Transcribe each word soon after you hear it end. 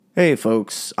Hey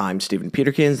folks, I'm Stephen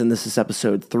Peterkins, and this is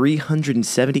episode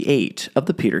 378 of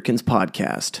the Peterkins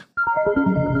Podcast.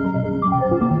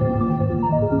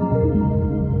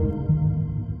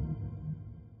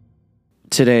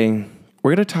 Today,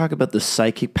 we're going to talk about the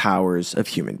psychic powers of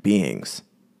human beings.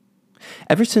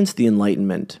 Ever since the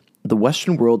Enlightenment, the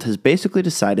Western world has basically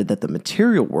decided that the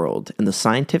material world and the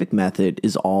scientific method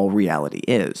is all reality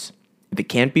is. If it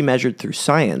can't be measured through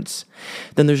science,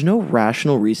 then there's no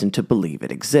rational reason to believe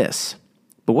it exists.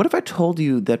 But what if I told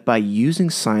you that by using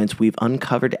science, we've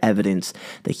uncovered evidence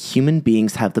that human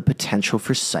beings have the potential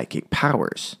for psychic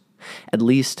powers? At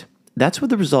least, that's what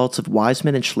the results of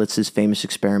Wiseman and Schlitz's famous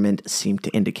experiment seem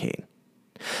to indicate.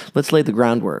 Let's lay the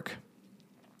groundwork.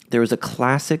 There is a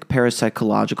classic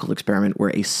parapsychological experiment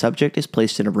where a subject is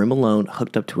placed in a room alone,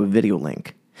 hooked up to a video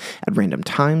link. At random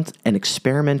times, an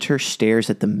experimenter stares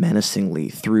at them menacingly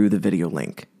through the video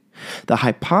link. The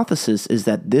hypothesis is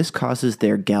that this causes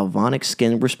their galvanic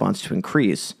skin response to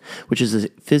increase, which is a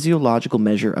physiological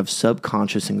measure of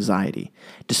subconscious anxiety,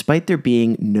 despite there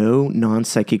being no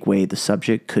non-psychic way the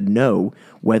subject could know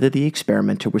whether the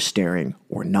experimenter was staring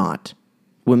or not.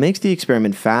 What makes the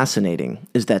experiment fascinating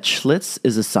is that Schlitz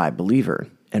is a psi believer,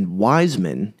 and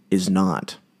Wiseman is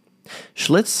not.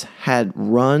 Schlitz had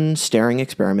run staring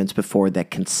experiments before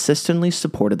that consistently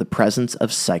supported the presence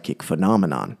of psychic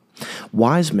phenomenon.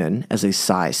 Wiseman, as a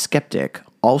psi skeptic,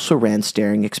 also ran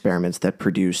staring experiments that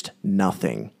produced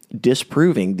nothing,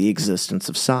 disproving the existence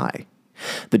of psi.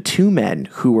 The two men,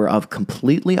 who were of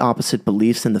completely opposite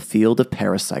beliefs in the field of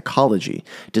parapsychology,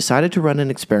 decided to run an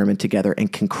experiment together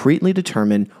and concretely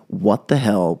determine what the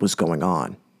hell was going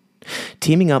on.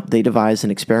 Teaming up, they devised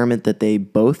an experiment that they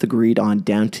both agreed on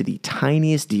down to the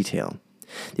tiniest detail.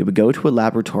 They would go to a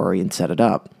laboratory and set it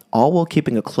up, all while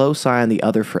keeping a close eye on the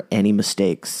other for any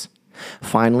mistakes.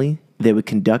 Finally, they would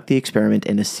conduct the experiment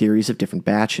in a series of different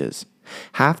batches.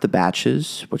 Half the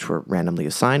batches, which were randomly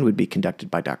assigned, would be conducted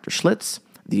by Dr. Schlitz,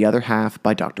 the other half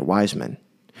by Dr. Wiseman.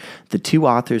 The two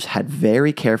authors had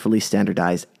very carefully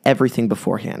standardized everything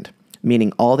beforehand,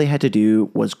 meaning all they had to do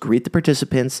was greet the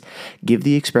participants, give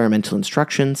the experimental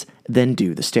instructions, then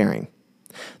do the staring.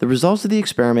 The results of the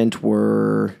experiment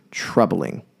were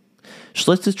troubling.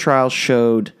 Schlitz's trials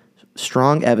showed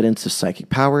strong evidence of psychic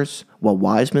powers, while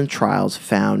Wiseman's trials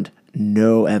found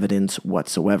no evidence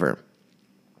whatsoever.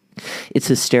 It's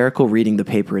hysterical reading the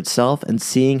paper itself and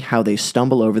seeing how they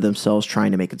stumble over themselves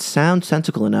trying to make it sound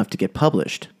sensical enough to get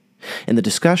published. In the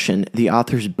discussion, the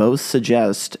authors both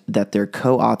suggest that their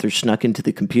co-authors snuck into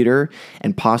the computer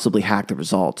and possibly hacked the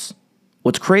results.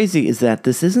 What's crazy is that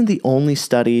this isn't the only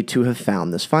study to have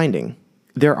found this finding.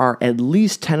 There are at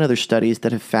least 10 other studies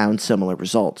that have found similar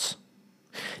results.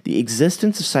 The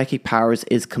existence of psychic powers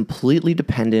is completely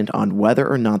dependent on whether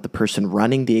or not the person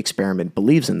running the experiment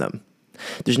believes in them.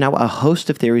 There's now a host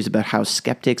of theories about how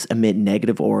skeptics emit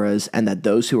negative auras and that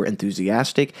those who are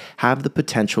enthusiastic have the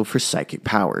potential for psychic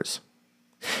powers.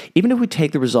 Even if we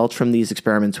take the results from these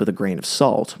experiments with a grain of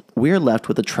salt, we are left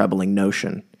with a troubling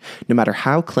notion. No matter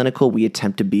how clinical we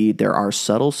attempt to be, there are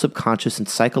subtle subconscious and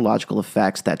psychological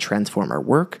effects that transform our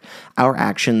work, our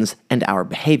actions, and our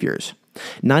behaviors.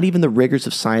 Not even the rigors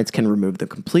of science can remove them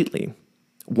completely.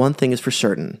 One thing is for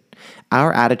certain.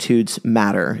 Our attitudes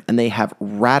matter, and they have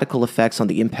radical effects on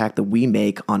the impact that we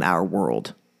make on our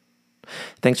world.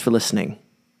 Thanks for listening,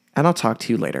 and I'll talk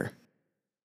to you later.